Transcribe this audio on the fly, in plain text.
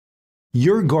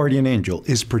Your guardian angel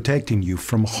is protecting you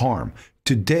from harm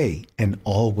today and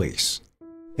always.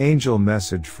 Angel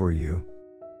message for you.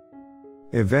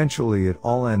 Eventually it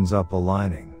all ends up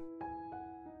aligning.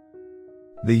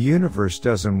 The universe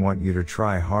doesn't want you to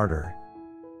try harder.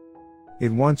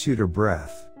 It wants you to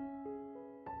breath.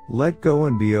 Let go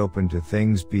and be open to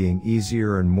things being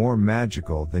easier and more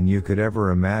magical than you could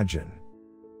ever imagine.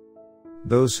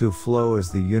 Those who flow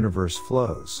as the universe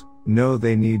flows, know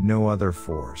they need no other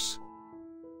force.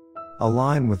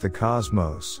 Align with the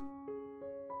cosmos.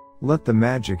 Let the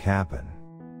magic happen.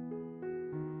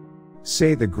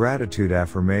 Say the gratitude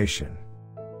affirmation.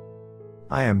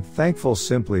 I am thankful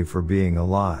simply for being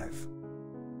alive.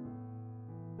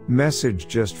 Message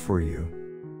just for you.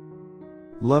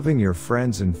 Loving your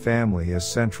friends and family is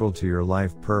central to your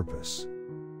life purpose.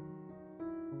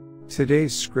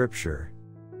 Today's scripture.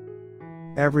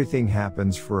 Everything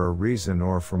happens for a reason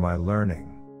or for my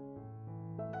learning.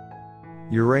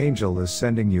 Your angel is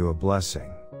sending you a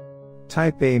blessing.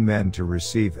 Type Amen to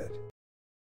receive it.